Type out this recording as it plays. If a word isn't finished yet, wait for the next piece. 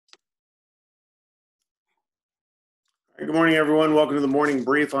Good morning, everyone. Welcome to the morning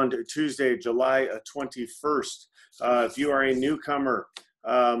brief on Tuesday, July 21st. If you are a newcomer,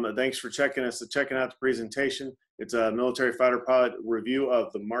 thanks for checking out the presentation. It's a military fighter pilot review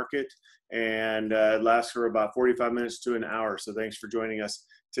of the market, and it lasts for about 45 minutes to an hour. So thanks for joining us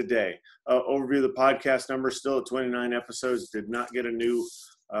today. Overview of the podcast number, still at 29 episodes. Did not get a new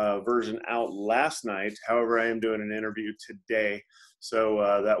version out last night. However, I am doing an interview today,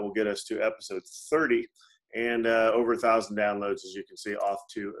 so that will get us to episode 30. And over 1,000 downloads, as you can see off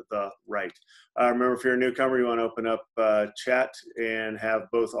to the right. Remember, if you're a newcomer, you want to open up chat and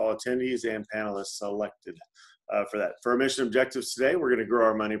have both all attendees and panelists selected for that. For our mission objectives today, we're going to grow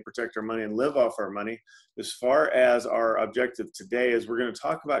our money, protect our money, and live off our money. As far as our objective today is we're going to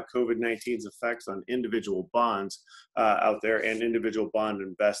talk about COVID-19's effects on individual bonds out there and individual bond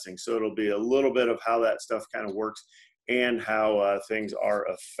investing. So it'll be a little bit of how that stuff kind of works and how things are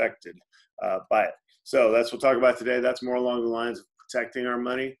affected by it. So that's what we'll talk about today. That's more along the lines of protecting our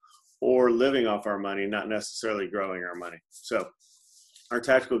money or living off our money, not necessarily growing our money. So our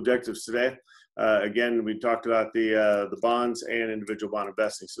tactical objectives today, again, we talked about the bonds and individual bond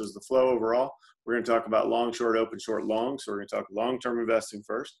investing. So as the flow overall, we're going to talk about long, short, open, short, long. So we're going to talk long-term investing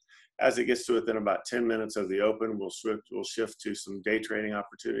first. As it gets to within about 10 minutes of the open, we'll shift to some day trading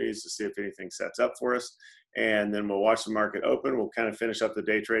opportunities to see if anything sets up for us. And then we'll watch the market open. We'll kind of finish up the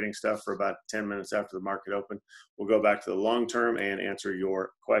day trading stuff for about 10 minutes after the market open. We'll go back to the long term and answer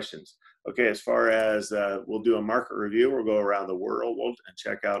your questions. Okay, as far as we'll do a market review, we'll go around the world and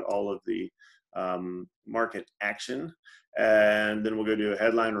check out all of the market action. And then we'll go do a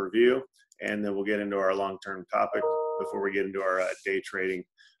headline review. And then we'll get into our long-term topic before we get into our day trading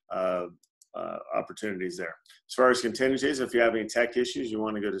opportunities there. As far as contingencies, if you have any tech issues, you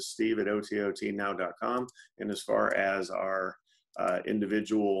want to go to steve@ototnow.com. And as far as our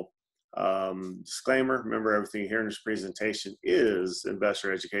individual disclaimer, remember everything here in this presentation is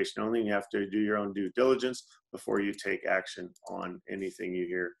investor education only. You have to do your own due diligence before you take action on anything you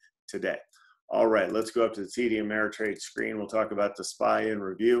hear today. All right, let's go up to the TD Ameritrade screen. We'll talk about the SPY in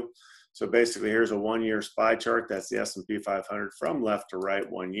review. So basically, here's a one-year SPY chart. That's the S&P 500 from left to right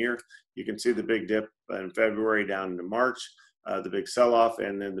 1 year. You can see the big dip in February down into March, the big sell-off,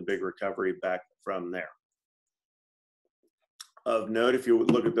 and then the big recovery back from there. Of note, if you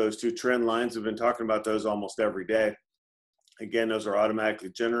look at those two trend lines, we've been talking about those almost every day. Again, those are automatically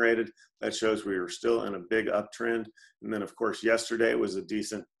generated. That shows we are still in a big uptrend. And then, of course, yesterday was a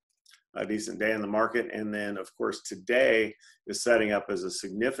decent day in the market. And then, of course, today is setting up as a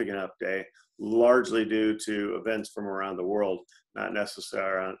significant up day, largely due to events from around the world, not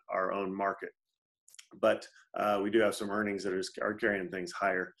necessarily on our own market. But we do have some earnings that are carrying things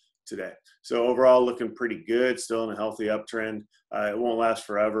higher today. So overall, looking pretty good, still in a healthy uptrend. It won't last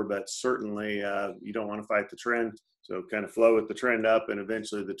forever, but certainly you don't want to fight the trend. So kind of flow with the trend up, and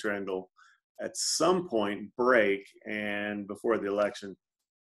eventually the trend will at some point break, and before the election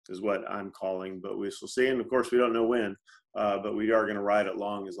is what I'm calling, but we shall see. And of course, we don't know when, but we are going to ride it as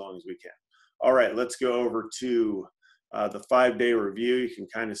long as we can. All right, let's go over to the 5-day review. You can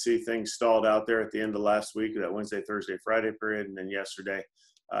kind of see things stalled out there at the end of last week, that Wednesday, Thursday, Friday period, and then yesterday,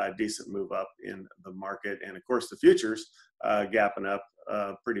 decent move up in the market. And of course, the futures gapping up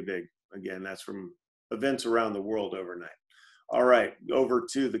pretty big. Again, that's from events around the world overnight. All right, over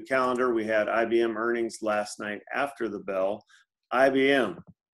to the calendar. We had IBM earnings last night after the bell. IBM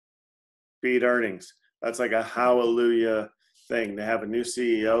beat earnings. That's like a hallelujah thing. They have a new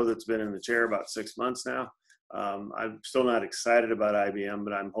CEO that's been in the chair about 6 months now. I'm still not excited about IBM,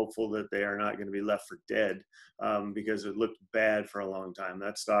 but I'm hopeful that they are not going to be left for dead because it looked bad for a long time.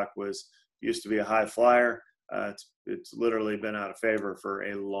 That stock used to be a high flyer. It's literally been out of favor for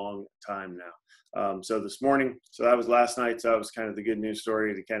a long time now. So this morning, so that was last night. So that was kind of the good news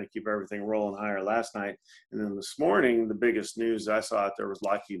story to kind of keep everything rolling higher last night. And then this morning, the biggest news I saw out there was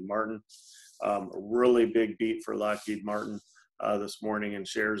Lockheed Martin. A really big beat for Lockheed Martin this morning, and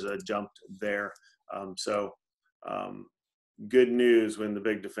shares jumped there. Good news when the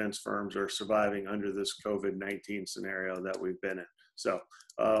big defense firms are surviving under this COVID-19 scenario that we've been in. So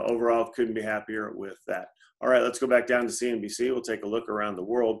overall, couldn't be happier with that. All right, let's go back down to CNBC. We'll take a look around the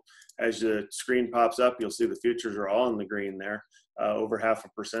world. As the screen pops up, you'll see the futures are all in the green there, over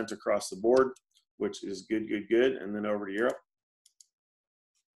 0.5% across the board, which is good. And then over to Europe.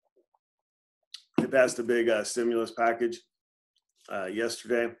 They passed a big stimulus package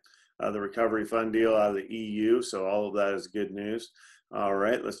yesterday, the recovery fund deal out of the EU. So all of that is good news. All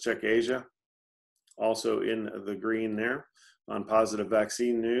right, let's check Asia. Also in the green there on positive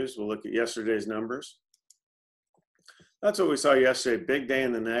vaccine news. We'll look at yesterday's numbers. That's what we saw yesterday. Big day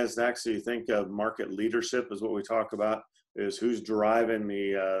in the NASDAQ. So you think of market leadership is what we talk about, is who's driving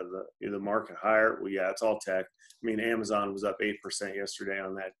the market higher. Well, yeah, it's all tech. I mean, Amazon was up 8% yesterday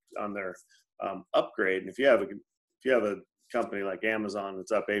on their upgrade. And if you have a company like Amazon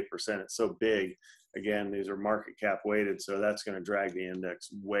that's up 8%, it's so big. Again, these are market cap weighted, so that's going to drag the index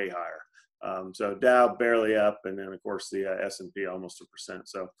way higher. So Dow barely up, and then of course the S&P almost 1%.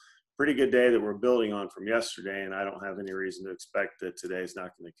 So pretty good day that we're building on from yesterday, and I don't have any reason to expect that today's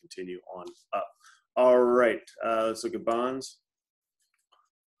not going to continue on up. All right, let's look at bonds.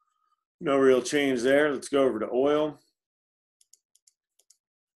 No real change there. Let's go over to oil.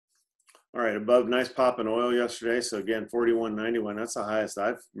 All right, above, nice pop in oil yesterday. So again, 41.91, that's the highest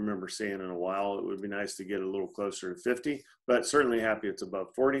I remember seeing in a while. It would be nice to get a little closer to 50, but certainly happy it's above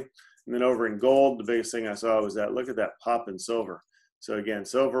 40. And then over in gold, the biggest thing I saw was that, look at that pop in silver. So again,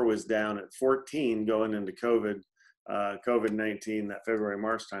 silver was down at 14 going into COVID-19, that February,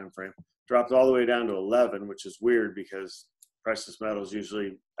 March timeframe, dropped all the way down to 11, which is weird because precious metals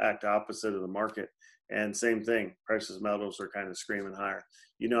usually act opposite of the market. And same thing, precious metals are kind of screaming higher.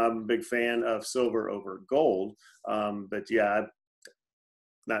 You know, I'm a big fan of silver over gold, but yeah, I'm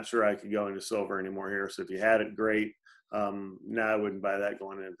not sure I could go into silver anymore here. So if you had it, great. No, I wouldn't buy that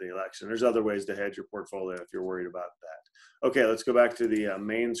going into the election. There's other ways to hedge your portfolio if you're worried about that. Okay, let's go back to the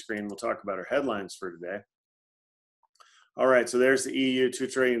main screen. We'll talk about our headlines for today. All right, so there's the EU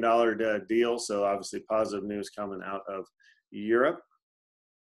 $2 trillion deal. So obviously positive news coming out of Europe.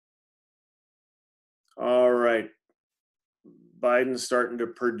 All right, Biden's starting to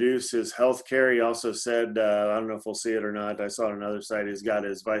produce his health care. He also said, I don't know if we'll see it or not, I saw it on another site, he's got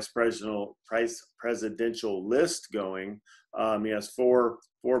his vice presidential list going. He has four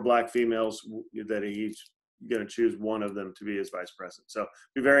black females that he's going to choose one of them to be his vice president. So it'll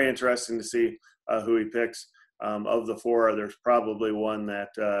be very interesting to see who he picks. Of the four, there's probably one that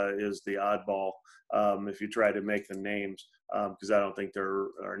is the oddball if you try to make the names, because I don't think there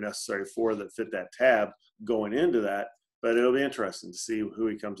are necessarily four that fit that tab going into that, but it'll be interesting to see who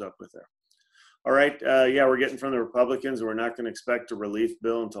he comes up with there. All right, yeah, we're getting from the Republicans, we're not going to expect a relief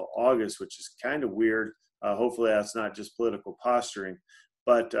bill until August, which is kind of weird. Hopefully that's not just political posturing,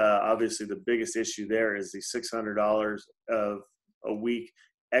 but obviously the biggest issue there is the $600 of a week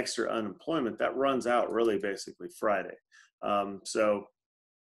extra unemployment that runs out really basically Friday. So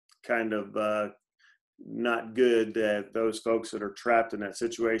kind of not good that those folks that are trapped in that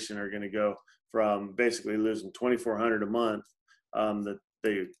situation are going to go from basically losing $2,400 a month that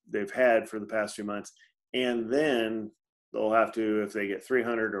they've had for the past few months, and then they'll have to, if they get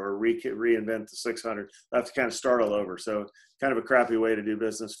 300 or reinvent the 600, they'll have to kind of start all over. So kind of a crappy way to do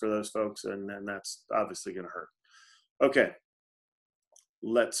business for those folks, and that's obviously going to hurt. Okay,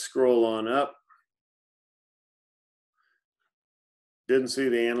 let's scroll on up. Didn't see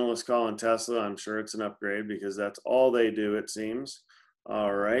the analyst call on Tesla. I'm sure it's an upgrade because that's all they do, it seems.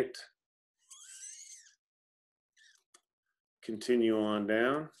 All right. Continue on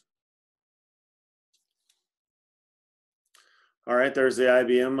down. All right, there's the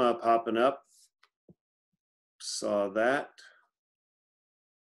IBM popping up. Saw that.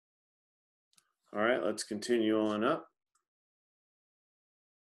 All right, let's continue on up.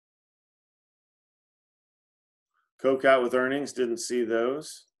 Coke out with earnings, didn't see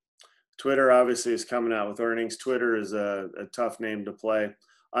those. Twitter obviously is coming out with earnings. Twitter is a tough name to play.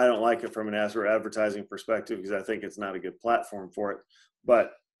 I don't like it from an advertising perspective because I think it's not a good platform for it.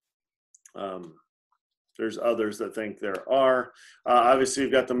 But there's others that think there are. Obviously,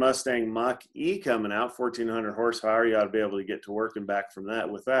 you've got the Mustang Mach-E coming out, 1,400 horsepower. You ought to be able to get to work and back from that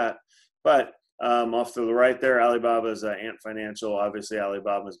with that. But off to the right there, Alibaba's Ant Financial. Obviously,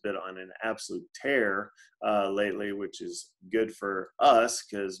 Alibaba's been on an absolute tear lately, which is good for us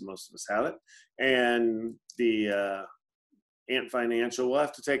because most of us have it. And the Ant Financial, we'll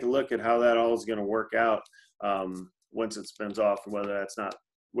have to take a look at how that all is going to work out once it spins off, and whether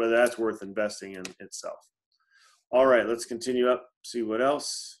that's worth investing in itself. All right, let's continue up, see what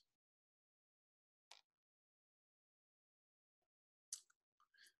else.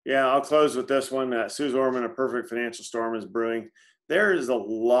 Yeah, I'll close with this one. Suze Orman, a perfect financial storm is brewing. There is a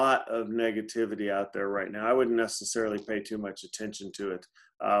lot of negativity out there right now. I wouldn't necessarily pay too much attention to it,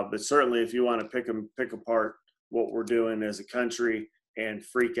 but certainly if you want to pick apart what we're doing as a country and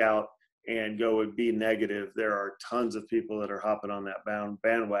freak out and go and be negative, there are tons of people that are hopping on that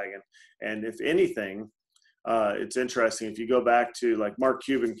bandwagon. And if anything, it's interesting if you go back to, like, Mark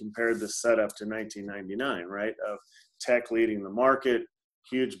Cuban compared this setup to 1999, right? Of tech leading the market,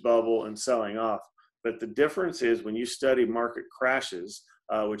 huge bubble, and selling off. But the difference is when you study market crashes,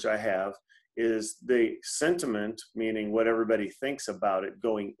 which I have, is the sentiment, meaning what everybody thinks about it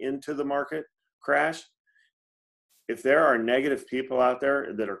going into the market crash. If there are negative people out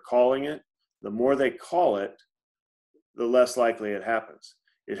there that are calling it, the more they call it, the less likely it happens.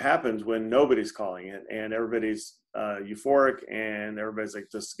 It happens when nobody's calling it and everybody's euphoric and everybody's like,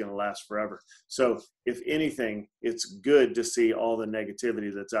 this is going to last forever. So if anything, it's good to see all the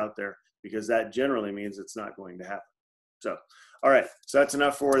negativity that's out there, because that generally means it's not going to happen. So, all right, so that's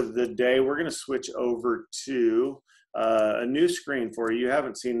enough for the day. We're going to switch over to a new screen for you. You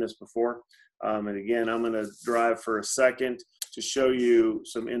haven't seen this before. And again, I'm going to drive for a second to show you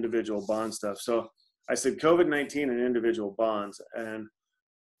some individual bond stuff. So I said COVID-19 and individual bonds. And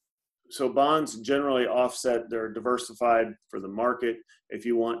so bonds generally offset, they're diversified for the market. If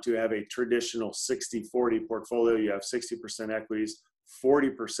you want to have a traditional 60-40 portfolio, you have 60% equities,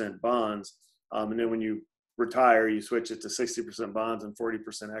 40% bonds. And then when you retire, you switch it to 60% bonds and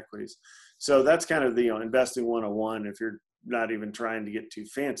 40% equities. So that's kind of the investing 101 if you're not even trying to get too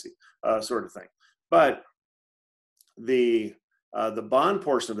fancy sort of thing. But the bond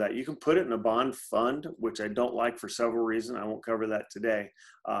portion of that, you can put it in a bond fund, which I don't like for several reasons. I won't cover that today.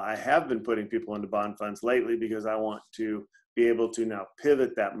 I have been putting people into bond funds lately because I want to be able to now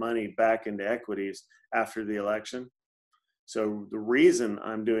pivot that money back into equities after the election. So the reason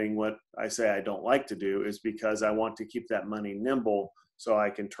I'm doing what I say I don't like to do is because I want to keep that money nimble so I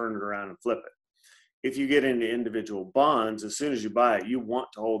can turn it around and flip it. If you get into individual bonds, as soon as you buy it, you want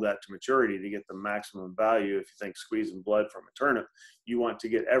to hold that to maturity to get the maximum value. If you think squeezing blood from a turnip, you want to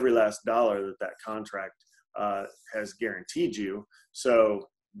get every last dollar that that contract has guaranteed you. So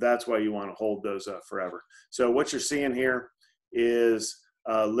that's why you want to hold those forever. So what you're seeing here is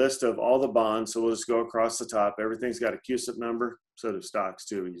a list of all the bonds. So we'll just go across the top. Everything's got a CUSIP number. So do stocks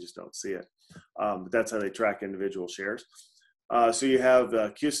too. You just don't see it. But that's how they track individual shares. So you have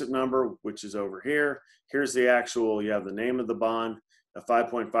the CUSIP number, which is over here. Here's the actual, you have the name of the bond. The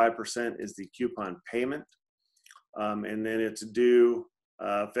 5.5% is the coupon payment. And then it's due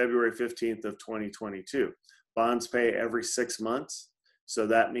February 15th of 2022. Bonds pay every 6 months. So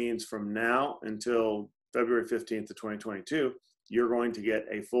that means from now until February 15th of 2022, you're going to get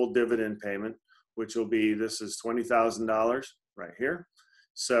a full dividend payment, which will be, this is $20,000 right here.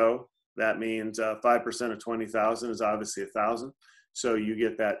 So that means 5% of 20,000 is obviously 1,000. So you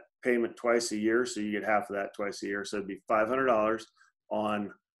get that payment twice a year. So you get half of that twice a year. So it'd be $500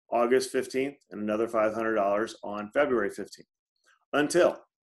 on August 15th and another $500 on February 15th. Until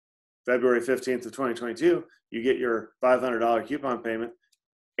February 15th of 2022, you get your $500 coupon payment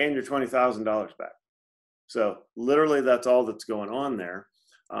and your $20,000 back. So literally that's all that's going on there.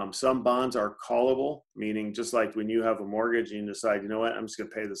 Some bonds are callable, meaning just like when you have a mortgage and you decide, you know what, I'm just going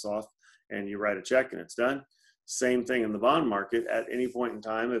to pay this off, and you write a check and it's done. Same thing in the bond market. At any point in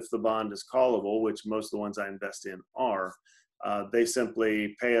time, if the bond is callable, which most of the ones I invest in are, they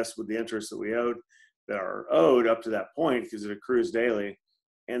simply pay us with the interest that we owed, that are owed up to that point because it accrues daily.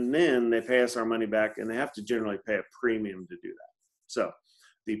 And then they pay us our money back, and they have to generally pay a premium to do that. So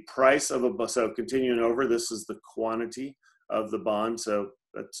the price of so continuing over, this is the quantity of the bond. So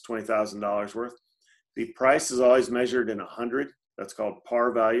that's $20,000 worth. The price is always measured in 100. That's called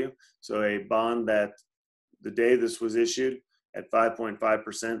par value. So a bond that the day this was issued at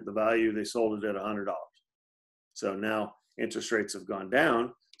 5.5%, the value, they sold it at $100. So now interest rates have gone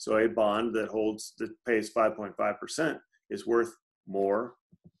down. So a bond that pays 5.5% is worth more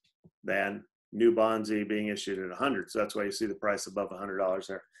than new bonds being issued at 100. So that's why you see the price above $100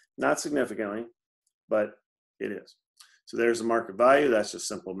 there. Not significantly, but it is. So there's the market value. That's just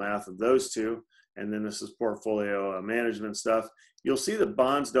simple math of those two. And then this is portfolio management stuff. You'll see that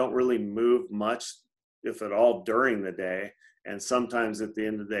bonds don't really move much, if at all, during the day. And sometimes at the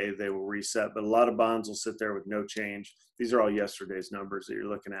end of the day, they will reset. But a lot of bonds will sit there with no change. These are all yesterday's numbers that you're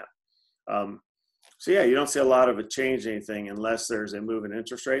looking at. So yeah, you don't see a lot of it change anything unless there's a move in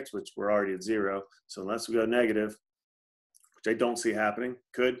interest rates, which we're already at 0. So unless we go negative, which I don't see happening,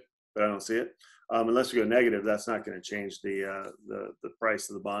 could, but I don't see it. Unless we go negative, that's not going to change the price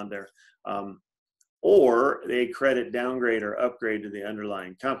of the bond there. Or a credit downgrade or upgrade to the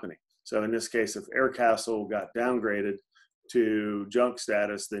underlying company. So in this case, if Aircastle got downgraded to junk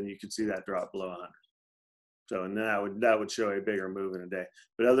status, then you could see that drop below 100. So, and that would show a bigger move in a day.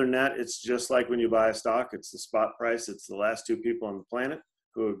 But other than that, it's just like when you buy a stock, it's the spot price. It's the last 2 people on the planet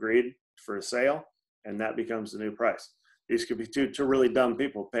who agreed for a sale, and that becomes the new price. These could be two really dumb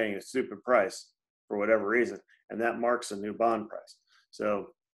people paying a stupid price for whatever reason, and that marks a new bond price. So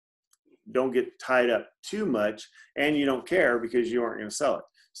don't get tied up too much, and you don't care because you aren't going to sell it.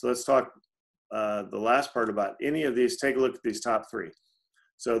 So let's talk the last part about any of these. Take a look at these top 3.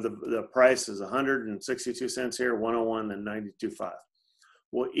 So the price is 162 cents here, 101, then 92.5.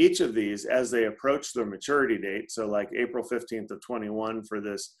 Well, each of these, as they approach their maturity date, so like April 15th of 21 for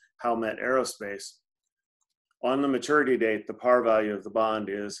this Howmet Aerospace, on the maturity date, the par value of the bond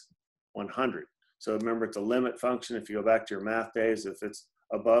is 100. So remember, it's a limit function. If you go back to your math days, if it's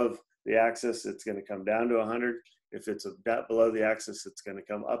above the axis, it's going to come down to 100. If it's below the axis, it's going to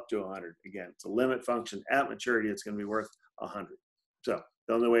come up to 100. Again, it's a limit function. At maturity, it's going to be worth 100. So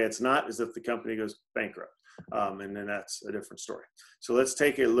the only way it's not is if the company goes bankrupt. And then that's a different story. So let's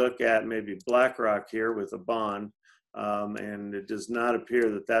take a look at maybe BlackRock here with a bond. And it does not appear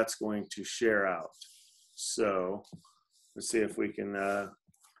that that's going to share out. So let's see if we can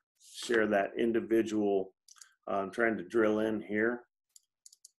share that individual. I'm trying to drill in here.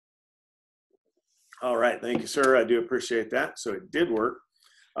 All right, thank you, sir. I do appreciate that. So it did work.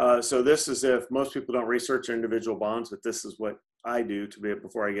 So this is if most people don't research individual bonds, but this is what I do to be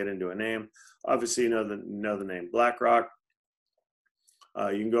before I get into a name. Obviously, you know the name BlackRock.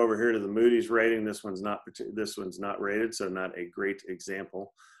 You can go over here to the Moody's rating. This one's not rated, so not a great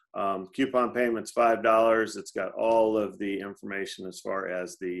example. Coupon payment's $5. It's got all of the information as far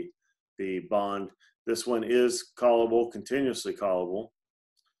as the bond. This one is callable, continuously callable,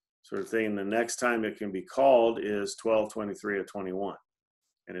 sort of thing. The next time it can be called is 12/23 of 21,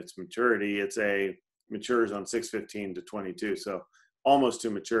 and its maturity, matures on 6/15 to 22, so almost to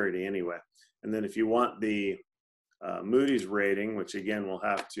maturity anyway. And then if you want the Moody's rating, which again we'll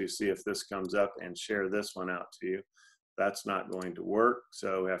have to see if this comes up and share this one out to you, that's not going to work.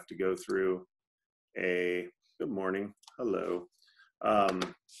 So we have to go through a good morning, hello.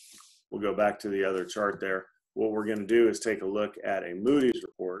 We'll go back to the other chart there. What we're going to do is take a look at a Moody's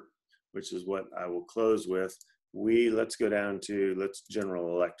report, which is what I will close with. Let's go down to, General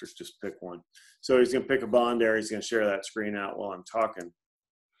Electric, just pick one. So he's going to pick a bond there. He's going to share that screen out while I'm talking.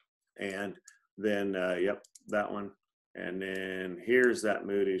 And then, yep, that one. And then here's that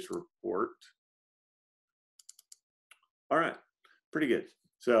Moody's report. All right, pretty good.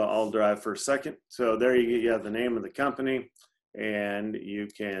 So I'll drive for a second. So there you have the name of the company, and you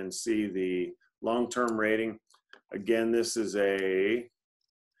can see the long-term rating. Again, this is a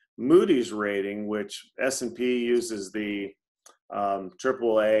Moody's rating, which S&P uses the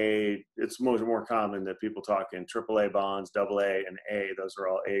AAA. It's more common that people talk in AAA bonds, AA, and A. Those are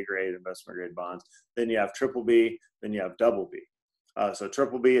all A-grade investment grade bonds. Then you have BBB, then you have BB. So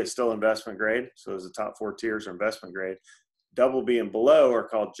BBB is still investment grade. So the top 4 tiers are investment grade. BB and below are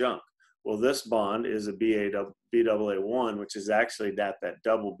called junk. Well, this bond is a Baa1, which is actually at that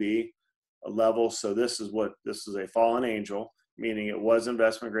BB level. So this is a fallen angel, meaning it was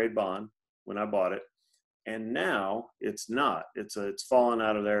investment grade bond when I bought it. And now it's not. It's fallen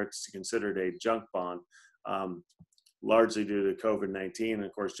out of there. It's considered a junk bond, largely due to COVID-19. And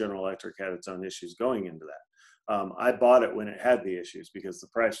of course, General Electric had its own issues going into that. I bought it when it had the issues because the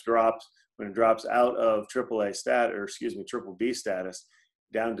price drops when it drops out of BBB status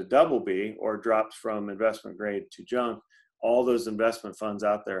down to BB, or drops from investment grade to junk. All those investment funds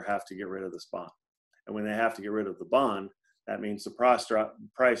out there have to get rid of this bond. And when they have to get rid of the bond, that means the price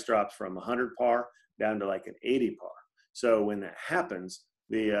drops from 100 par down to like an 80 par. So when that happens,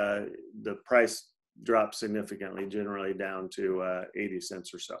 the price drops significantly, generally down to 80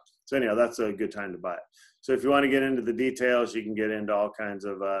 cents or so. So anyhow, that's a good time to buy it. So if you want to get into the details, you can get into all kinds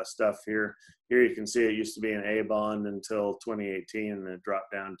of stuff here. Here you can see it used to be an A bond until 2018, and it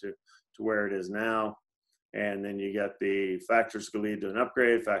dropped down to where it is now. And then you got the factors could lead to an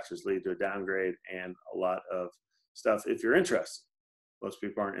upgrade, factors lead to a downgrade, and a lot of stuff if you're interested. Most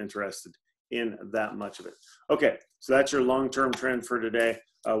people aren't interested in that much of it. Okay, so that's your long-term trend for today.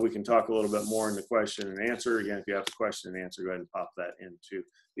 We can talk a little bit more in the question and answer. Again, if you have a question and answer, go ahead and pop that into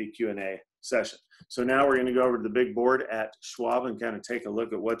the Q&A session. So now we're going to go over to the big board at Schwab and kind of take a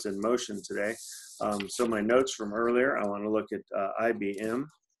look at what's in motion today. So my notes from earlier, I want to look at IBM.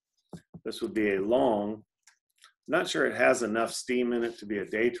 This would be a long. I'm not sure it has enough steam in it to be a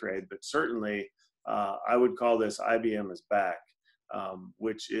day trade, but certainly I would call this IBM is back,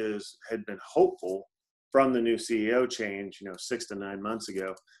 which had been hopeful from the new CEO change, 6 to 9 months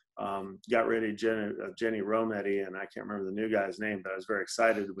ago. Got rid of Jenny Rometty, and I can't remember the new guy's name, but I was very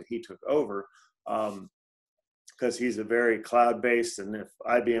excited when he took over because he's a very cloud-based, and if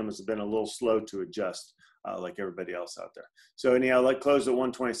IBM has been a little slow to adjust like everybody else out there. So anyhow, like closed at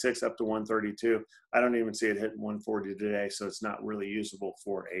 126 up to 132. I don't even see it hitting 140 today, so it's not really usable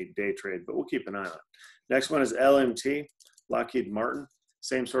for a day trade, but we'll keep an eye on it. Next one is LMT, Lockheed Martin.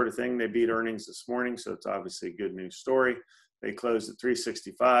 Same sort of thing. They beat earnings this morning, so it's obviously a good news story. They closed at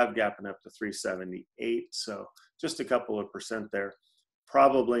 365, gapping up to 378, so just a couple of percent there.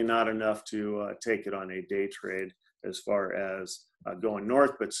 probably not enough to take it on a day trade as far as going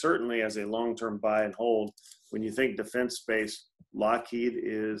north, but certainly as a long-term buy and hold. When you think defense space, Lockheed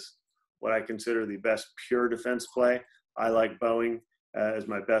is what I consider the best pure defense play. I like Boeing as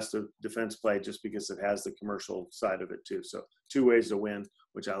my best defense play just because it has the commercial side of it too. So 2 ways to win,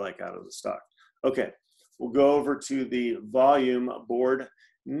 which I like out of the stock. Okay, we'll go over to the volume board.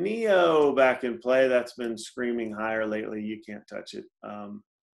 NEO back in play. That's been screaming higher lately. You can't touch it.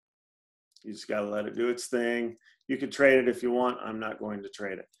 You just got to let it do its thing. You could trade it if you want. I'm not going to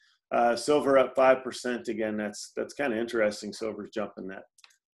trade it. Silver up 5%. Again, that's kind of interesting. Silver's jumping that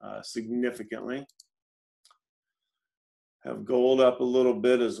significantly. Have gold up a little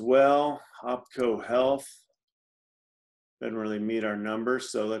bit as well. Opco Health doesn't really meet our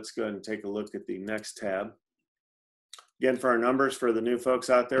numbers, so let's go ahead and take a look at the next tab. Again, for our numbers, for the new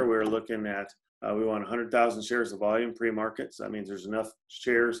folks out there, we're looking at, we want 100,000 shares of volume pre-market. So that means there's enough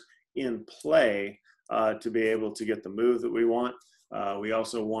shares in play to be able to get the move that we want. We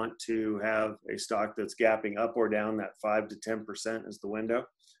also want to have a stock that's gapping up or down. That 5 to 10% is the window.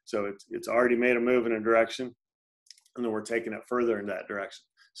 So it's already made a move in a direction, and then we're taking it further in that direction.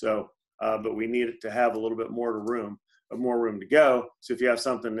 So, but we need it to have a little bit more room to go. So if you have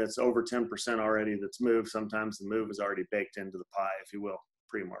something that's over 10% already that's moved, sometimes the move is already baked into the pie, if you will,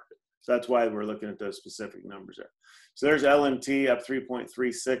 pre-market. So that's why we're looking at those specific numbers there. So there's LMT up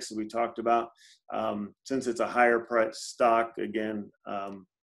 3.36 as we talked about. Since it's a higher price stock, again,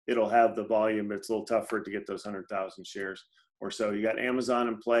 it'll have the volume, but it's a little tougher to get those 100,000 shares or so. You got Amazon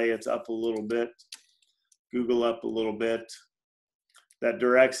in play. It's up a little bit. Google up a little bit. That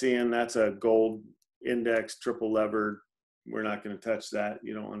Direxion, that's a gold index, triple levered. We're not going to touch that.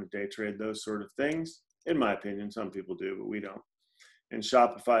 You don't want to day trade those sort of things. In my opinion, some people do, but we don't. And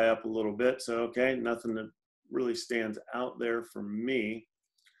Shopify up a little bit. So, okay, nothing that really stands out there for me.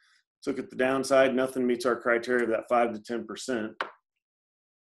 Let's look at the downside. Nothing meets our criteria of that 5 to 10%.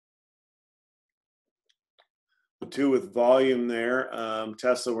 The 2 with volume there.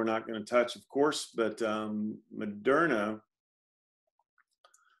 Tesla, we're not going to touch, of course, but Moderna,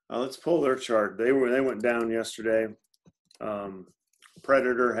 let's pull their chart. They went down yesterday.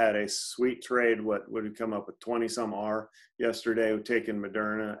 Predator had a sweet trade. What would come up with 20 some R yesterday? We've taken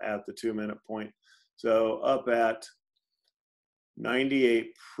Moderna at the 2-minute point. So up at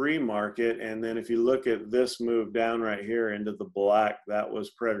 98 pre-market. And then if you look at this move down right here into the black, that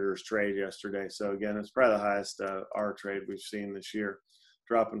was Predator's trade yesterday. So again, it's probably the highest R trade we've seen this year,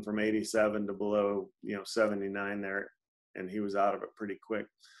 dropping from 87 to below 79 there, and he was out of it pretty quick.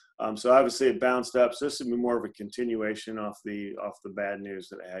 So obviously it bounced up. So this would be more of a continuation off the bad news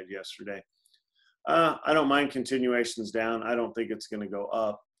that I had yesterday. I don't mind continuations down. I don't think it's going to go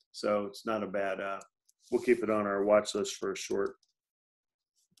up. So it's not a bad, we'll keep it on our watch list for a short.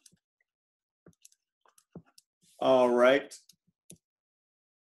 All right.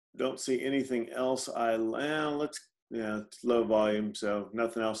 Don't see anything else. It's low volume, so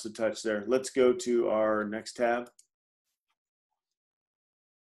nothing else to touch there. Let's go to our next tab.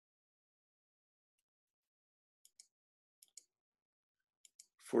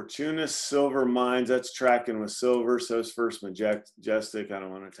 Fortuna Silver Mines, that's tracking with silver. So is First Majestic. I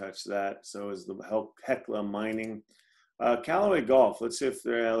don't want to touch that. So is the Hecla Mining. Callaway Golf. Let's see if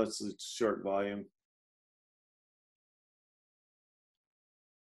they're, let's short volume.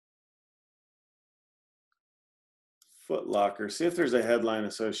 Foot Locker. See if there's a headline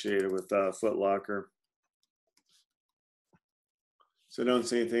associated with Foot Locker. So don't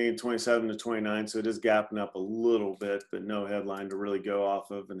see anything 27 to 29. So it is gapping up a little bit, but no headline to really go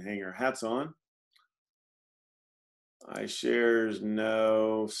off of and hang our hats on. iShares,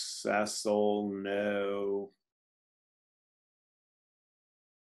 no. Sasol, no.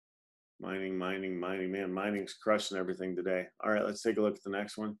 Mining. Man, mining's crushing everything today. All right, let's take a look at the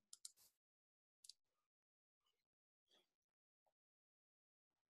next one.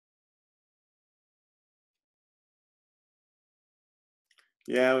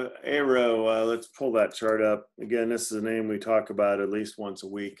 Yeah, Aero, let's pull that chart up. Again, this is a name we talk about at least once a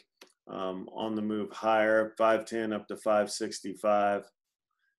week. On the move higher, 510 up to 565.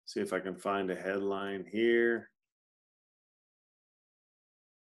 See if I can find a headline here.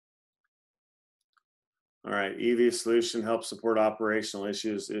 All right, EV solution helps support operational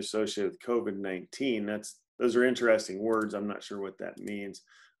issues associated with COVID-19. Those are interesting words. I'm not sure what that means.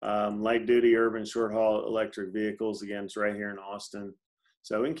 Light duty, urban, short haul electric vehicles. Again, it's right here in Austin.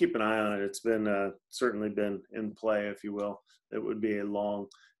 So we can keep an eye on it. It's been certainly been in play, if you will. It would be a long,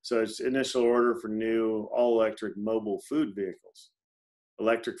 so it's initial order for new all-electric mobile food vehicles.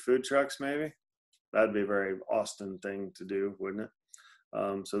 Electric food trucks, maybe? That'd be a very Austin thing to do, wouldn't it?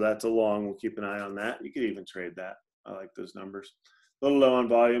 So that's a long. We'll keep an eye on that. You could even trade that. I like those numbers. A little low on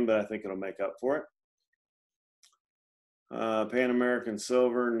volume, but I think it'll make up for it. Pan American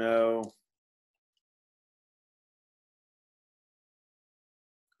Silver, no.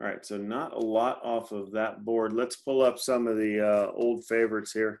 All right, so not a lot off of that board. Let's pull up some of the old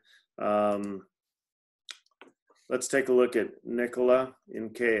favorites here. Let's take a look at Nikola,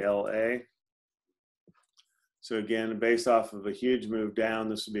 NKLA. So again, based off of a huge move down,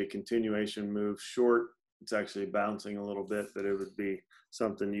 this would be a continuation move short. It's actually bouncing a little bit, but it would be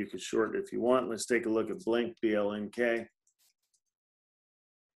something you could short if you want. Let's take a look at Blink, BLNK.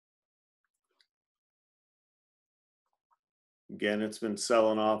 Again, it's been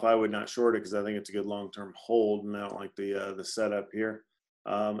selling off. I would not short it because I think it's a good long-term hold, and I don't like the setup here.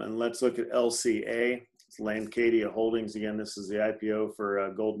 And let's look at LCA. It's Landcadia Holdings. Again, this is the IPO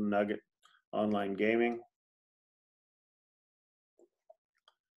for Golden Nugget Online Gaming.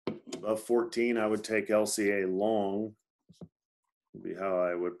 Above 14, I would take LCA long. Would be how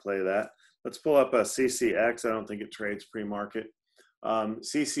I would play that. Let's pull up a CCX. I don't think it trades pre-market.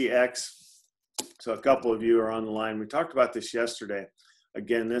 CCX. So a couple of you are on the line. We talked about this yesterday.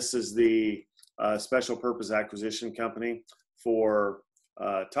 Again, this is the special purpose acquisition company for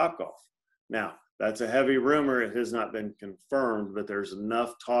Topgolf. Now, that's a heavy rumor. It has not been confirmed, but there's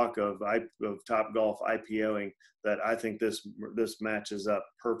enough talk of Topgolf IPOing that I think this matches up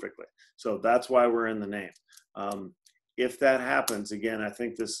perfectly. So that's why we're in the name. If that happens, again, I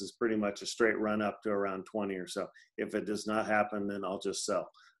think this is pretty much a straight run up to around 20 or so. If it does not happen, then I'll just sell.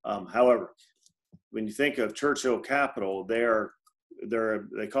 However, when you think of Churchill Capital, they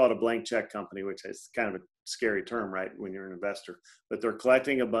call it a blank check company, which is kind of a scary term, right, when you're an investor. But they're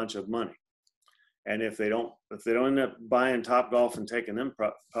collecting a bunch of money, and if they don't end up buying Topgolf and taking them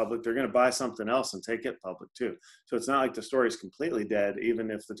public, they're going to buy something else and take it public too. So it's not like the story is completely dead, even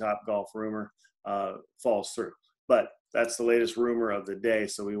if the Topgolf rumor falls through. But that's the latest rumor of the day,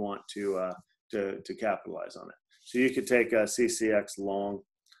 so we want to capitalize on it. So you could take a CCX long.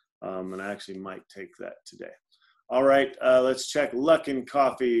 And I actually might take that today. All right, let's check Luckin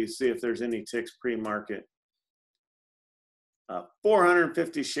Coffee, see if there's any ticks pre-market.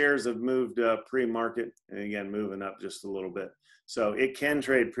 450 shares have moved pre-market, and again, moving up just a little bit. So it can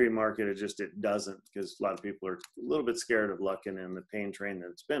trade pre-market, it doesn't, because a lot of people are a little bit scared of Luckin and the pain train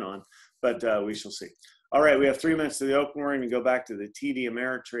that it's been on, but we shall see. All right, we have 3 minutes to the open. We're going to go back to the TD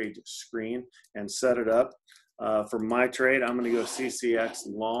Ameritrade screen and set it up. For my trade, I'm going to go CCX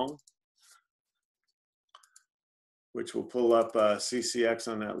long, which will pull up CCX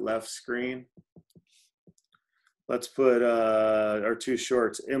on that left screen. Let's put our two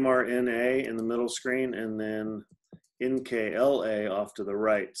shorts, MRNA in the middle screen, and then NKLA off to the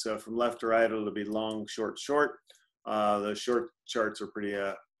right. So from left to right, it'll be long, short, short. The short charts are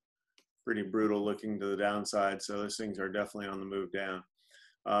pretty brutal looking to the downside, so those things are definitely on the move down.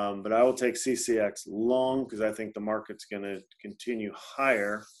 But I will take CCX long because I think the market's going to continue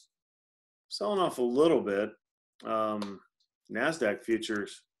higher. Selling off a little bit. NASDAQ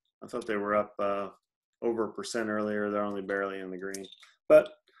futures, I thought they were up over 1% earlier. They're only barely in the green. But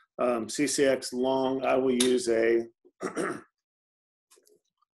CCX long, I will use a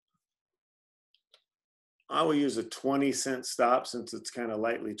I will use a 20-cent stop since it's kind of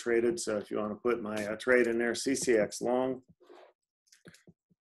lightly traded. So if you want to put my trade in there, CCX long.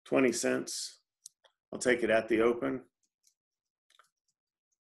 20 cents. I'll take it at the open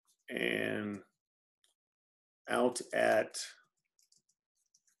and out at,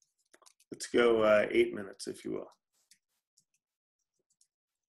 let's go 8 minutes, if you will.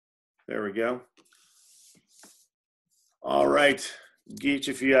 There we go. All right, Geach,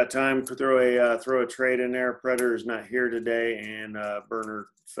 if you got time, throw a trade in there. Predator is not here today, and Burner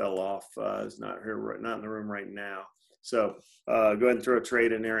fell off. Is not here, not in the room right now. So go ahead and throw a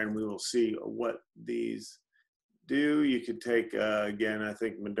trade in there, and we will see what these do. You could take, again, I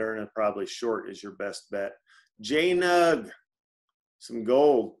think Moderna probably short is your best bet. JNUG, some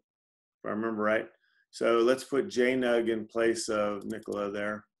gold, if I remember right. So let's put JNUG in place of Nikola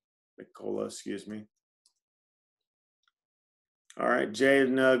there. Nicola, excuse me. All right,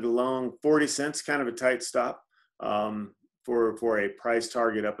 JNUG long, 40 cents, kind of a tight stop for a price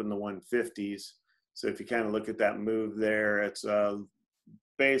target up in the 150s. So if you kind of look at that move there, it's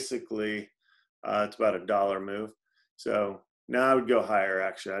basically, it's about $1 move. So now I would go higher,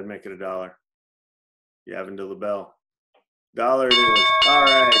 actually. I'd make it $1. You have until the bell. $1 it is. All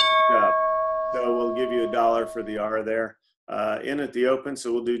right, good job. So we'll give you $1 for the R there. In at the open,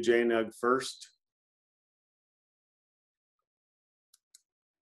 so we'll do JNUG first.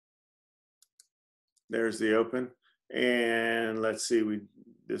 There's the open. And let's see,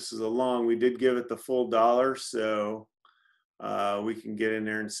 this is a long, we did give it the full dollar, so we can get in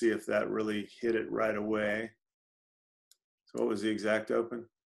there and see if that really hit it right away. So what was the exact open?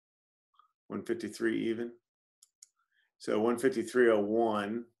 153 even. So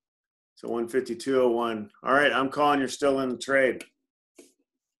 153.01. So 152.01. All right, I'm calling you're still in the trade.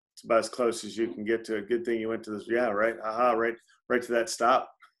 It's about as close as you can get to. A good thing you went to this. Yeah, right. Aha, right to that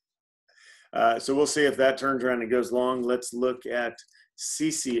stop. So we'll see if that turns around and goes long. Let's look at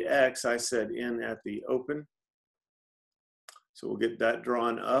CCX. I said in at the open. So we'll get that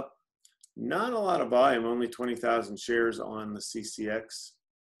drawn up. Not a lot of volume, only 20,000 shares on the CCX.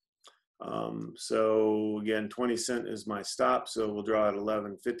 So again, 20 cent is my stop. So we'll draw at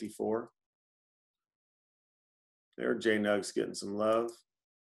 11.54. There, JNUG's getting some love.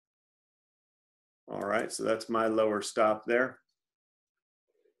 All right, so that's my lower stop there.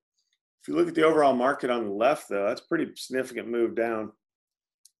 If you look at the overall market on the left, though, that's a pretty significant move down.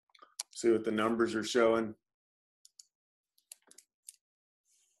 See what the numbers are showing.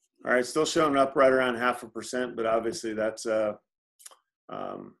 All right, still showing up right around 0.5%, but obviously that's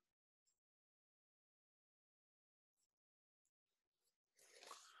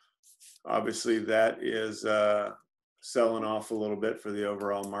obviously that is selling off a little bit for the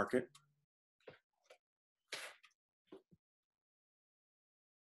overall market.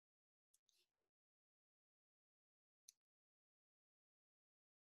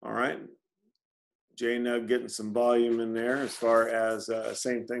 All right, JNUG getting some volume in there as far as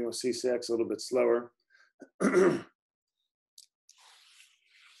same thing with CCX, a little bit slower.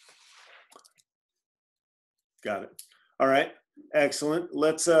 Got it. All right, excellent.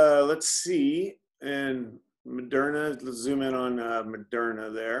 Let's see. And Moderna, let's zoom in on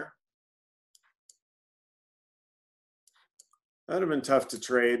Moderna there. That'd have been tough to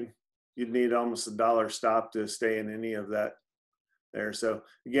trade. You'd need almost a dollar stop to stay in any of that there. So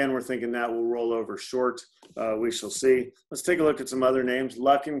again, we're thinking that will roll over short. We shall see. Let's take a look at some other names.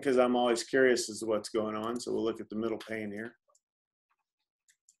 Luckin, because I'm always curious as to what's going on. So we'll look at the middle pane here.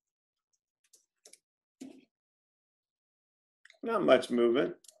 Not much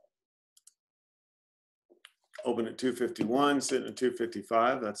movement. Open at 251, sitting at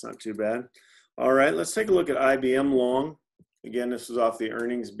 255. That's not too bad. All right, let's take a look at IBM long. Again, this was off the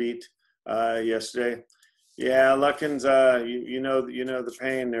earnings beat yesterday. Yeah, Luckin's, you know the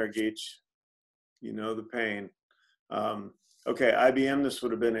pain there, Geach. You know the pain. Okay, IBM, this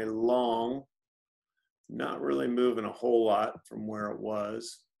would have been a long, not really moving a whole lot from where it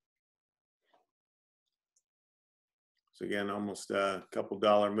was. So again, almost a couple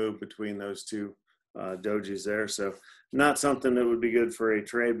dollar move between those two dojis there. So not something that would be good for a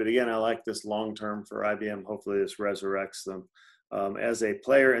trade. But again, I like this long term for IBM. Hopefully this resurrects them as a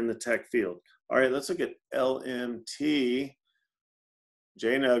player in the tech field. All right, let's look at LMT.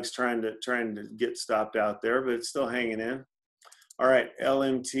 JNUG's trying to get stopped out there, but it's still hanging in. All right,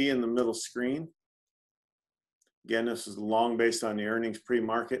 LMT in the middle screen. Again, this is long based on the earnings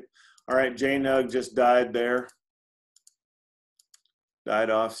pre-market. All right, JNUG just died there. Died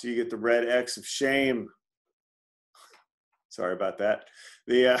off, so you get the red X of shame. Sorry about that.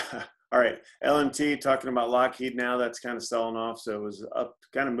 All right, LMT, talking about Lockheed now, that's kind of selling off, so it was up,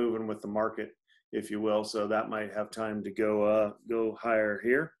 kind of moving with the market, if you will, so that might have time to go higher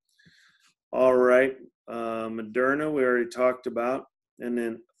here. All right, Moderna, we already talked about, and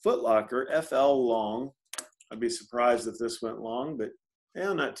then Foot Locker, FL long. I'd be surprised if this went long, but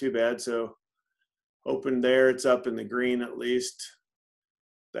yeah, not too bad. So open there, it's up in the green at least.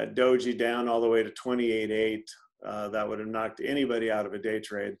 That doji down all the way to 28.8. That would have knocked anybody out of a day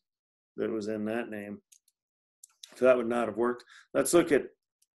trade that was in that name. So that would not have worked. Let's look at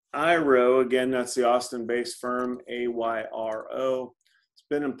IRO. Again, that's the Austin-based firm, AYRO. It's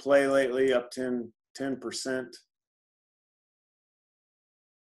been in play lately, up 10%.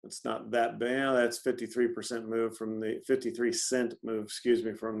 It's not that bad. That's 53% move from the 53 cent move, excuse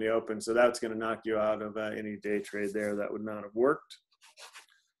me, from the open. So that's going to knock you out of any day trade there. That would not have worked.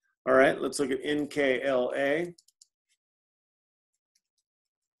 All right, let's look at NKLA.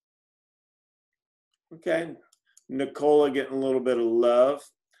 Okay, Nikola getting a little bit of love.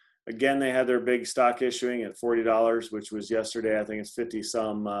 Again, they had their big stock issuing at $40, which was yesterday. I think it's 50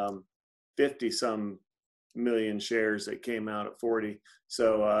 some million shares that came out at 40.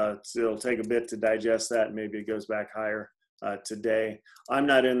 So it'll take a bit to digest that. Maybe it goes back higher today. I'm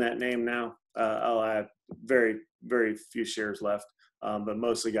not in that name now. I'll have very, very few shares left, but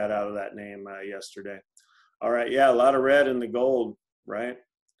mostly got out of that name yesterday. All right, yeah, a lot of red in the gold, right?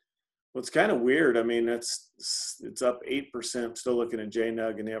 Well, it's kind of weird. I mean, it's up 8%. Still looking at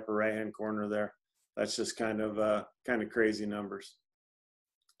JNUG in the upper right-hand corner there. that's just kind of crazy numbers.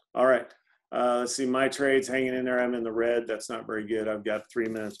 All right. Let's see, my trade's hanging in there. I'm in the red. That's not very good. I've got 3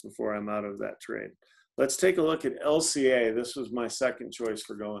 minutes before I'm out of that trade. Let's take a look at LCA. This was my second choice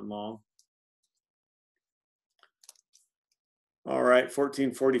for going long. All right,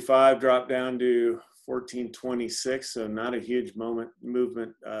 1445 dropped down to 1426, so not a huge movement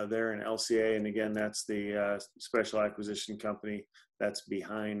there in LCA. And again, that's the special acquisition company that's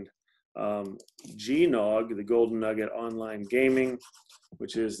behind GNOG, the Golden Nugget Online Gaming,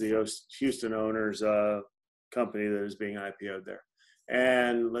 which is the Houston owners company that is being IPO'd there.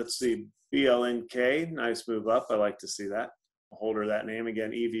 And let's see, BLNK, nice move up. I like to see that. Holder of that name,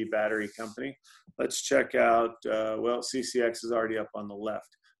 again, EV battery company. Let's check out, well, CCX is already up on the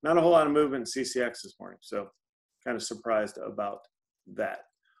left. Not a whole lot of movement in CCX this morning, so kind of surprised about that.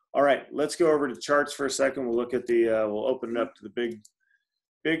 All right, let's go over to charts for a second. We'll look at the, we'll open it up to the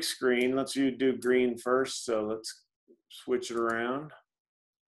big screen. Let's do green first, so let's switch it around.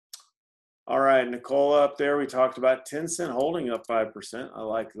 All right, Nicola up there, we talked about Tencent holding up 5%. I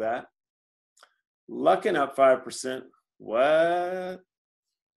like that. Luckin up 5%. What?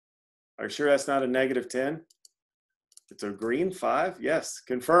 Are you sure that's not a -10? It's a green 5? Yes,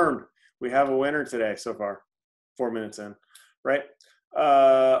 confirmed. We have a winner today so far, 4 minutes in, right?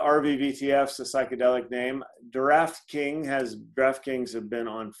 RVVTF's a psychedelic name. DraftKings have been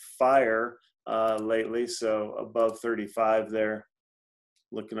on fire lately, so above 35 there.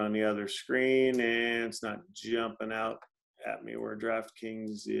 Looking on the other screen, and it's not jumping out at me where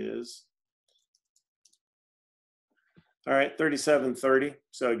DraftKings is. All right, 37.30.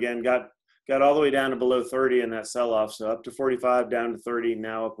 So again, got all the way down to below 30 in that sell-off. So up to 45, down to 30,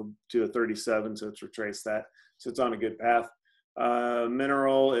 now up to a 37. So it's retraced that. So it's on a good path.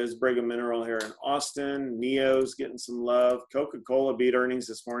 Mineral is Brigham Mineral here in Austin. Neo's getting some love. Coca-Cola beat earnings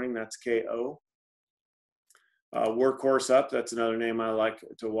this morning. That's KO. Workhorse up. That's another name I like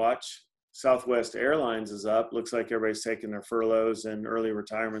to watch. Southwest Airlines is up. Looks like everybody's taking their furloughs and early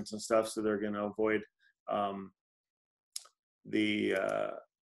retirements and stuff, so they're going to avoid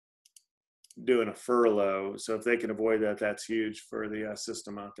doing a furlough. So if they can avoid that, that's huge for the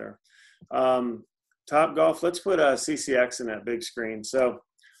system out there. Topgolf, let's put CCX in that big screen. So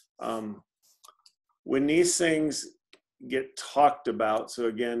when these things get talked about, so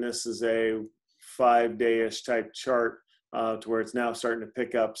again, this is a 5-day-ish type chart to where it's now starting to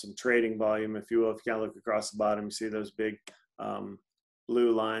pick up some trading volume, if you will. If you kind of look across the bottom, you see those big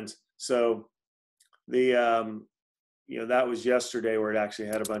blue lines. So the that was yesterday where it actually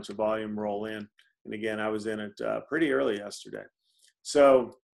had a bunch of volume roll in. And again, I was in it pretty early yesterday.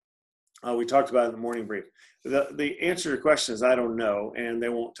 So we talked about it in the morning brief. The answer to your question is I don't know, and they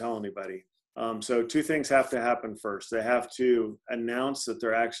won't tell anybody. So two things have to happen first. They have to announce that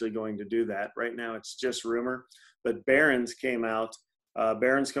they're actually going to do that. Right now it's just rumor, but Barron's came out.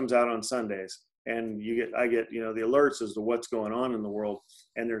 Barron's comes out on Sundays, and I get the alerts as to what's going on in the world.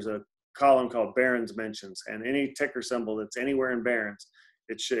 And there's a column called Barron's Mentions, and any ticker symbol that's anywhere in Barron's,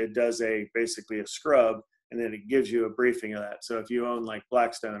 it does basically a scrub, and then it gives you a briefing of that. So if you own like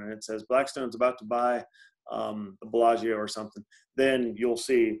Blackstone and it says Blackstone's about to buy Bellagio or something, then you'll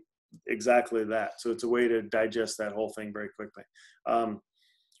see exactly that. So it's a way to digest that whole thing very quickly.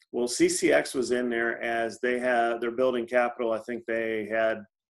 Well, CCX was in there as they're building capital. I think they had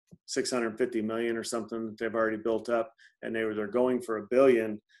 650 million or something that they've already built up, and they're going for $1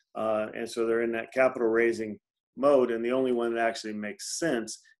 billion. And so they're in that capital raising mode. And the only one that actually makes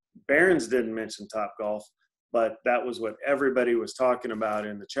sense, Barron's didn't mention Topgolf, but that was what everybody was talking about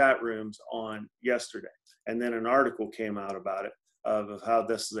in the chat rooms on yesterday. And then an article came out about it of how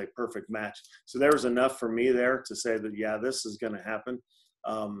this is a perfect match. So there was enough for me there to say that, yeah, this is going to happen.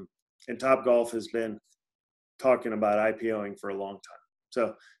 And Topgolf has been talking about IPOing for a long time.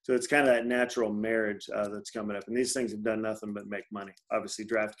 So it's kind of that natural marriage that's coming up. And these things have done nothing but make money. Obviously,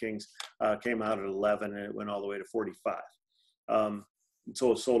 DraftKings came out at 11 and it went all the way to 45.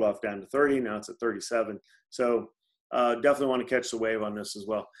 So it sold off down to 30. Now it's at 37. So definitely want to catch the wave on this as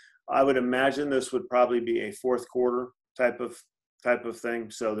well. I would imagine this would probably be a fourth quarter type of thing.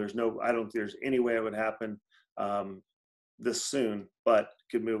 So I don't think there's any way it would happen this soon, but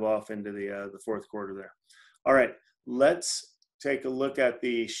could move off into the fourth quarter there. All right, let's take a look at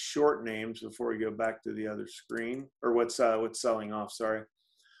the short names before we go back to the other screen, or what's selling off, sorry.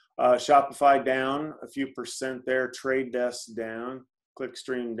 Shopify down a few percent there, Trade Desk down,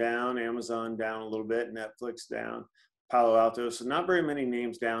 Clickstream down, Amazon down a little bit, Netflix down, Palo Alto. So not very many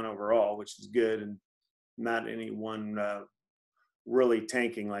names down overall, which is good, and not any one really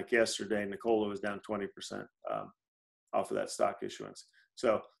tanking like yesterday. Nicola was down 20% off of that stock issuance.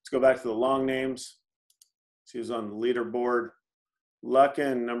 So let's go back to the long names. She was on the leaderboard.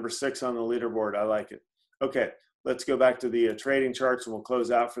 Luckin, number 6 on the leaderboard. I like it. Okay, let's go back to the trading charts and we'll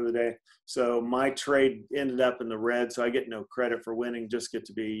close out for the day. So my trade ended up in the red, so I get no credit for winning, just get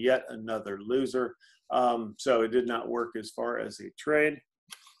to be yet another loser. So it did not work as far as a trade.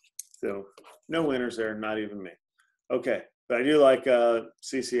 So no winners there, not even me. Okay, but I do like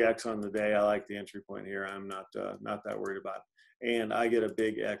CCX on the day. I like the entry point here. I'm not that worried about it. And I get a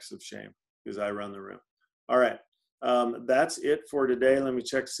big X of shame because I run the room. All right, that's it for today. Let me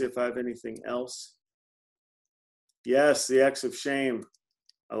check to see if I have anything else. Yes, the X of shame.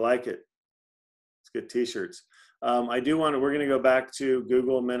 I like it. Let's get t-shirts. I do want to, we're going to go back to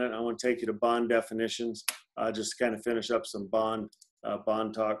Google a minute. I want to take you to bond definitions, just to kind of finish up some bond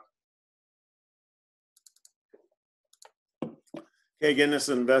talk. Okay, again, this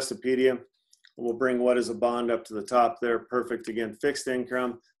is Investopedia. We'll bring what is a bond up to the top there. Perfect. Again, fixed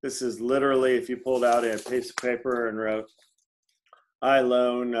income. This is literally, if you pulled out a piece of paper and wrote, I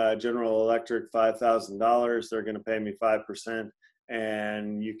loan General Electric $5,000. They're going to pay me 5%,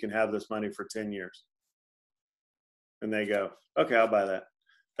 and you can have this money for 10 years. And they go, okay, I'll buy that.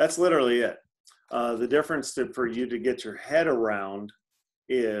 That's literally it. The difference for you to get your head around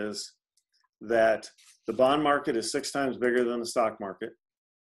is that the bond market is 6 times bigger than the stock market.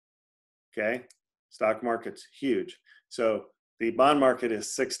 Okay, stock market's huge. So the bond market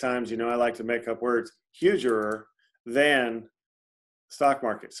is 6 times, I like to make up words, huger than stock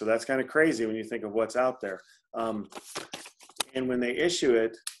market. So that's kind of crazy when you think of what's out there. And when they issue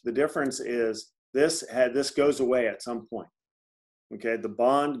it, the difference is this goes away at some point. Okay, the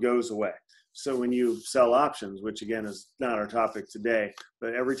bond goes away. So when you sell options, which again is not our topic today,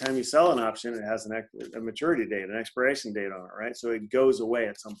 but every time you sell an option, it has a maturity date, an expiration date on it, right? So it goes away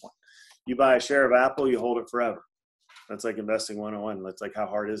at some point. You buy a share of Apple, you hold it forever. That's like investing 101. That's like, how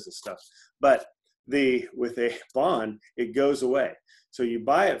hard is this stuff? But with a bond, it goes away. So you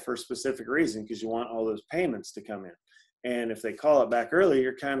buy it for a specific reason because you want all those payments to come in. And if they call it back early,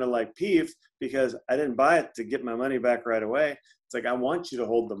 you're kind of like peeved because I didn't buy it to get my money back right away. It's like, I want you to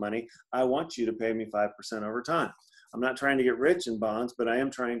hold the money. I want you to pay me 5% over time. I'm not trying to get rich in bonds, but I am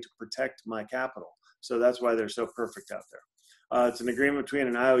trying to protect my capital. So that's why they're so perfect out there. It's an agreement between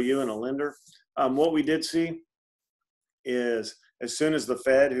an IOU and a lender. What we did see is as soon as the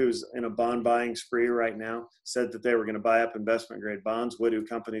Fed, who's in a bond buying spree right now, said that they were going to buy up investment grade bonds, what do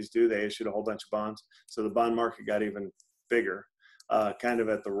companies do? They issued a whole bunch of bonds. So the bond market got even bigger, kind of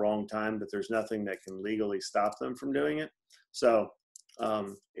at the wrong time, but there's nothing that can legally stop them from doing it. So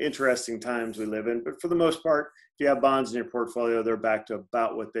interesting times we live in, but for the most part, if you have bonds in your portfolio, they're back to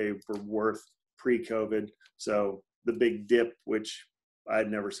about what they were worth pre-COVID. So the big dip, which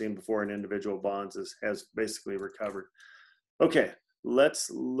I'd never seen before in individual bonds, has basically recovered. Okay, let's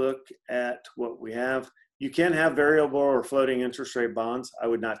look at what we have. You can have variable or floating interest rate bonds. I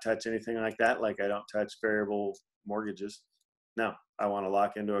would not touch anything like that. Like I don't touch variable mortgages. No, I want to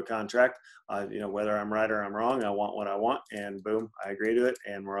lock into a contract. Whether I'm right or I'm wrong, I want what I want, and boom, I agree to it,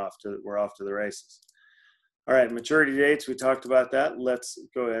 and we're off to the races. All right, maturity dates. We talked about that. Let's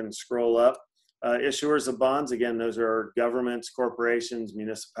go ahead and scroll up. Issuers of bonds. Again, those are governments, corporations,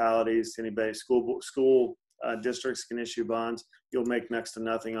 municipalities. Anybody, school districts can issue bonds. You'll make next to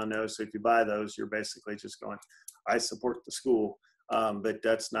nothing on those. So if you buy those, you're basically just going, I support the school. But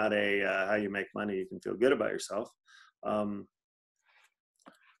that's not how you make money. You can feel good about yourself.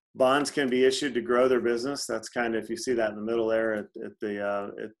 Bonds can be issued to grow their business. That's kind of, if you see that in the middle there at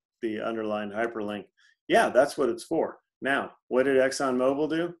the underlined hyperlink. Yeah, that's what it's for. Now, what did ExxonMobil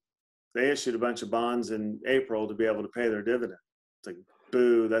do? They issued a bunch of bonds in April to be able to pay their dividend. It's like,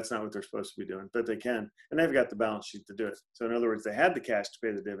 boo, that's not what they're supposed to be doing, but they can, and they've got the balance sheet to do it. So in other words, they had the cash to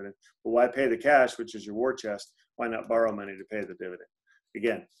pay the dividend, but why pay the cash, which is your war chest? Why not borrow money to pay the dividend?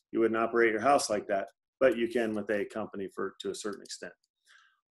 Again, you wouldn't operate your house like that, but you can with a company to a certain extent.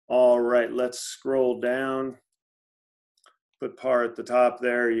 All right, let's scroll down. Put par at the top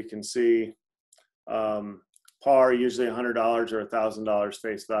there. You can see par, usually $100 or $1,000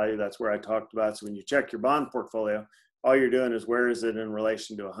 face value. That's where I talked about. So when you check your bond portfolio, all you're doing is where is it in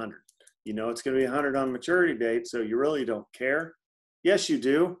relation to 100? You know it's going to be 100 on maturity date, so you really don't care. Yes, you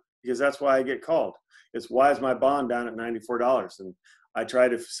do, because that's why I get called. It's why is my bond down at $94? And I try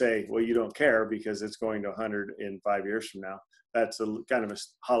to say, well, you don't care because it's going to 100 in 5 years from now. That's kind of a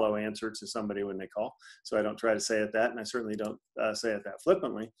hollow answer to somebody when they call. So I don't try to say it that, and I certainly don't say it that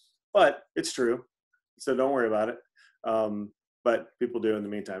flippantly, but it's true. So don't worry about it. But people do in the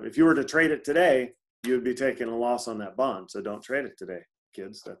meantime. If you were to trade it today, you would be taking a loss on that bond. So don't trade it today.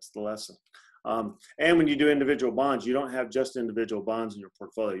 kids. That's the lesson. And when you do individual bonds, you don't have just individual bonds in your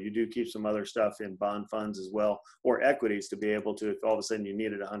portfolio. You do keep some other stuff in bond funds as well, or equities to be able to, if all of a sudden you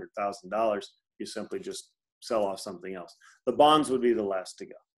needed $100,000, you simply just sell off something else. The bonds would be the last to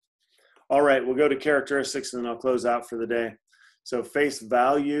go. All right, we'll go to characteristics and then I'll close out for the day. So face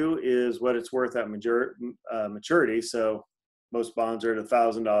value is what it's worth at maturity. So most bonds are at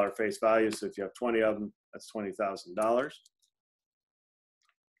 $1,000 face value. So if you have 20 of them, that's $20,000.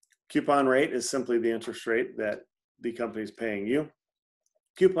 Coupon rate is simply the interest rate that the company is paying you.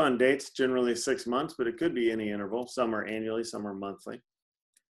 Coupon dates, generally 6 months, but it could be any interval. Some are annually, some are monthly.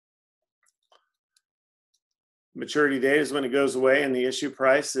 Maturity date is when it goes away, and the issue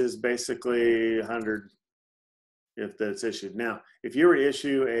price is basically 100 if that's issued. Now, if you were to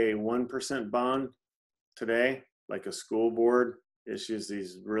issue a 1% bond today, like a school board issues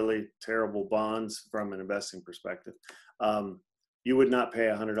these really terrible bonds from an investing perspective, you would not pay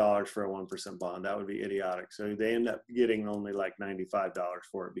 $100 for a 1% bond. That would be idiotic. So they end up getting only like $95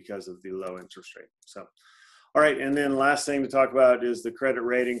 for it because of the low interest rate. So, all right, and then last thing to talk about is the credit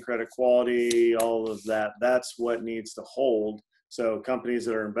rating, credit quality, all of that. That's what needs to hold. So companies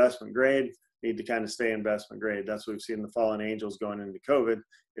that are investment grade need to kind of stay investment grade. That's what we've seen the fallen angels going into COVID,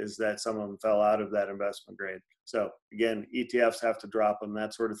 is that some of them fell out of that investment grade. So again, ETFs have to drop them,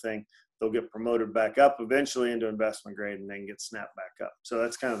 that sort of thing. They'll get promoted back up eventually into investment grade and then get snapped back up. So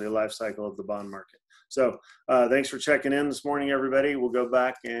that's kind of the life cycle of the bond market. So thanks for checking in this morning, everybody. We'll go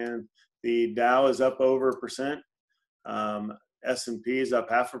back, and the Dow is up over 1%. S&P is up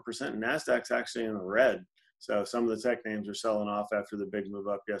 0.5%, and NASDAQ's actually in the red. So some of the tech names are selling off after the big move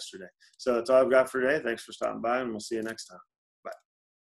up yesterday. So that's all I've got for today. Thanks for stopping by, and we'll see you next time.